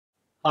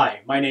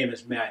Hi, my name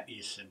is Matt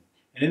Eason,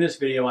 and in this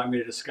video I'm going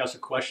to discuss a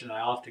question that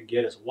I often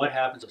get is what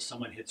happens if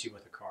someone hits you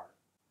with a car?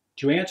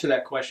 To answer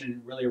that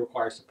question really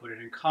requires to put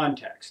it in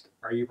context.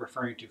 Are you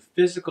referring to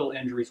physical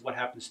injuries, what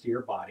happens to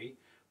your body,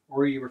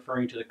 or are you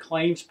referring to the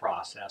claims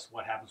process,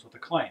 what happens with the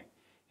claim?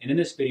 And in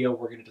this video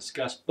we're going to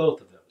discuss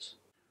both of those.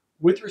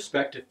 With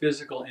respect to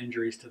physical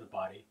injuries to the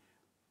body,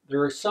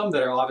 there are some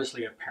that are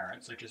obviously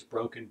apparent, such as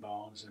broken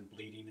bones and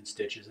bleeding and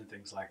stitches and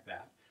things like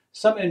that.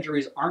 Some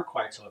injuries aren't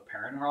quite so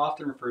apparent and are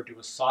often referred to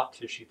as soft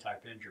tissue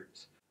type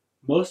injuries.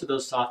 Most of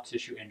those soft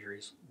tissue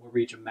injuries will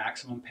reach a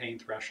maximum pain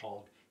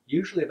threshold,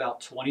 usually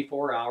about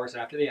 24 hours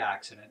after the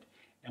accident,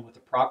 and with the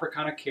proper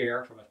kind of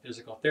care from a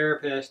physical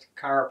therapist,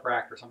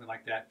 chiropractor, something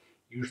like that,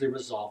 usually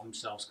resolve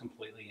themselves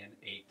completely in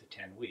 8 to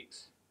 10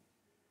 weeks.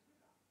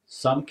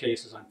 Some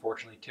cases,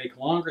 unfortunately, take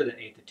longer than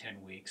 8 to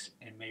 10 weeks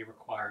and may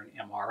require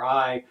an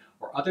MRI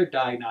or other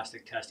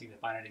diagnostic testing to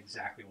find out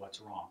exactly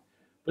what's wrong.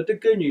 But the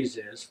good news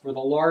is, for the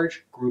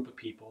large group of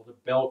people, the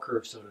bell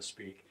curve, so to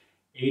speak,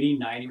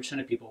 80–90%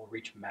 of people will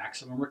reach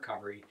maximum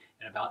recovery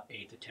in about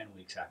 8 to 10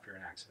 weeks after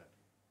an accident.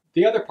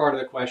 The other part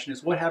of the question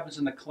is what happens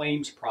in the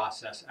claims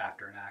process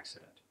after an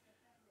accident?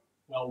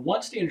 Well,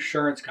 once the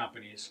insurance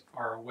companies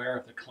are aware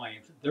of the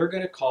claims, they're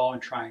going to call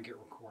and try and get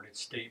recorded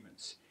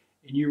statements.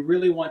 And you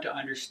really want to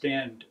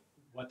understand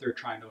what they're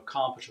trying to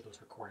accomplish with those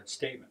recorded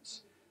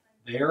statements.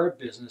 They are a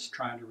business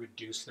trying to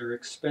reduce their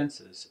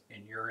expenses,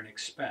 and you're an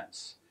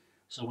expense.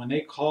 So when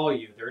they call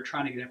you, they're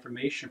trying to get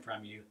information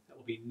from you that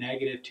will be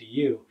negative to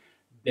you,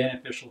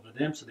 beneficial to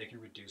them so they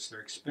can reduce their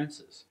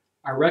expenses.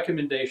 Our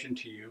recommendation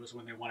to you is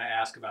when they want to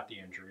ask about the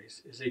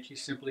injuries is that you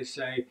simply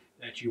say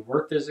that you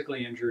were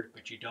physically injured,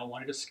 but you don't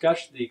want to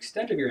discuss the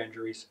extent of your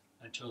injuries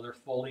until they're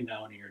fully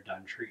known and you're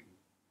done treating.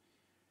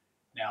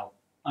 Now,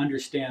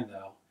 understand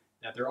though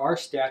that there are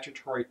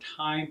statutory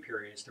time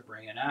periods to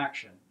bring in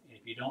action. And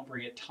if you don't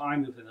bring it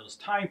timely within those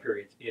time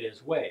periods, it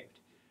is waived.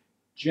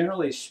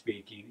 Generally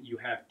speaking, you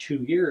have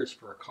 2 years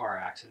for a car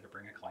accident to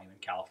bring a claim in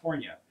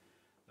California.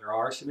 There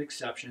are some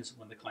exceptions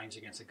when the claim's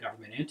against a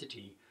government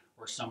entity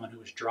or someone who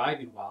is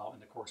driving while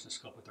in the course and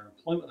scope of their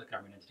employment with a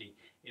government entity,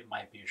 it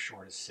might be as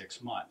short as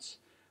 6 months.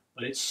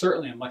 But it's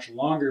certainly a much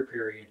longer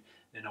period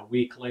than a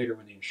week later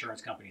when the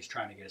insurance company is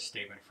trying to get a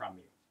statement from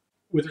you.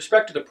 With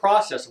respect to the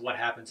process of what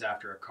happens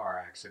after a car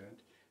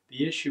accident,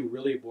 the issue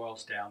really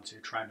boils down to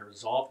trying to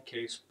resolve the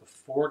case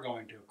before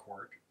going to a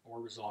court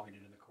or resolving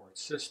it in the court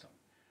system.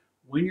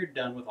 When you're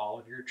done with all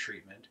of your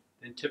treatment,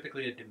 then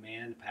typically a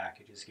demand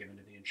package is given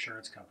to the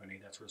insurance company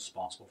that's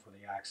responsible for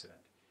the accident.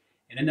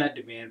 And in that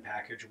demand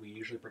package, we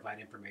usually provide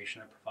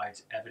information that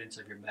provides evidence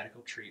of your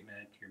medical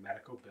treatment, your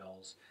medical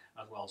bills,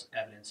 as well as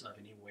evidence of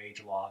any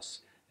wage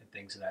loss and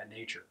things of that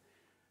nature.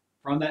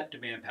 From that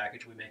demand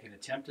package, we make an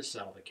attempt to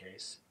settle the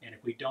case, and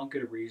if we don't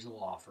get a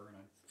reasonable offer, and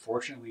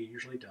unfortunately we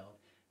usually don't,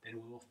 then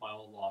we will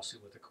file a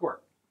lawsuit with the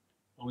court.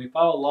 When we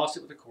file a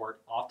lawsuit with the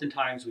court,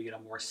 oftentimes we get a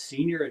more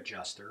senior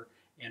adjuster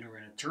and or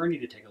an attorney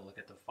to take a look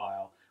at the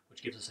file,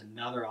 which gives us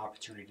another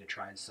opportunity to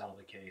try and settle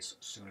the case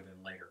sooner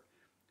than later.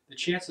 The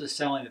chances of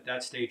settling at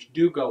that stage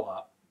do go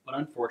up, but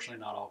unfortunately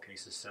not all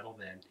cases settle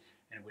then,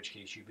 in which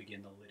case you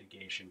begin the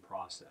litigation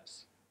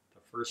process.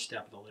 The first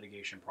step of the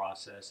litigation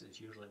process is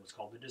usually what's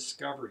called the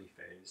discovery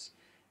phase.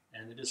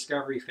 And in the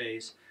discovery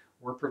phase,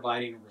 we're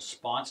providing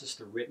responses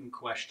to written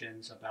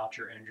questions about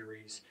your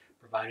injuries,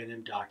 providing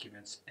them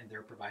documents, and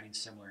they're providing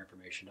similar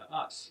information to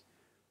us.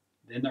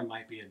 Then there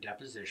might be a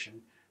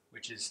deposition,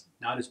 which is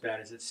not as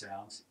bad as it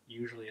sounds.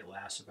 Usually it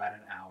lasts about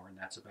an hour, and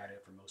that's about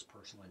it for most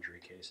personal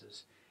injury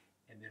cases.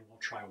 And then we'll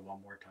try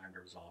one more time to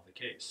resolve the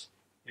case.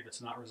 If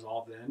it's not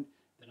resolved then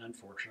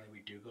unfortunately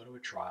we do go to a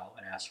trial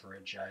and ask for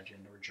a judge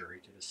and or jury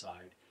to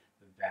decide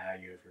the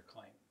value of your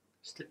claim.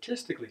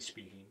 Statistically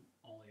speaking,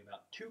 only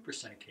about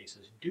 2% of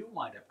cases do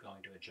wind up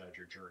going to a judge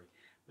or jury,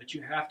 but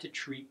you have to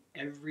treat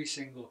every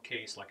single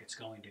case like it's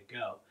going to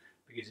go,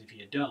 because if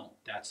you don't,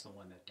 that's the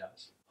one that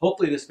does.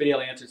 Hopefully this video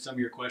answered some of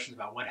your questions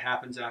about what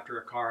happens after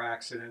a car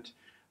accident.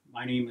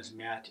 My name is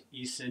Matt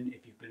Eason.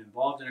 If you've been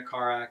involved in a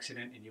car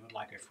accident and you would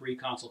like a free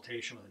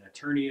consultation with an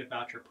attorney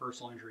about your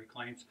personal injury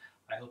claims,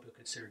 I hope you'll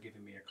consider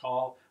giving me a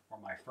call or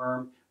my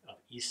firm of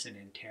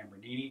Eason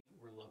Tambornini.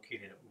 We're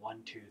located at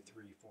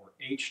 1234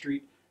 H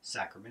Street,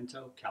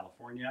 Sacramento,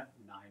 California,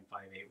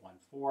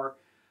 95814.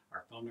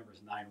 Our phone number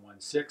is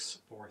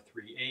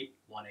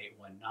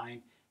 916-438-1819,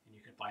 and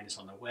you can find us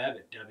on the web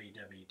at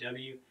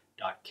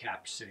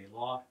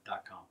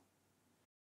www.capcitylaw.com.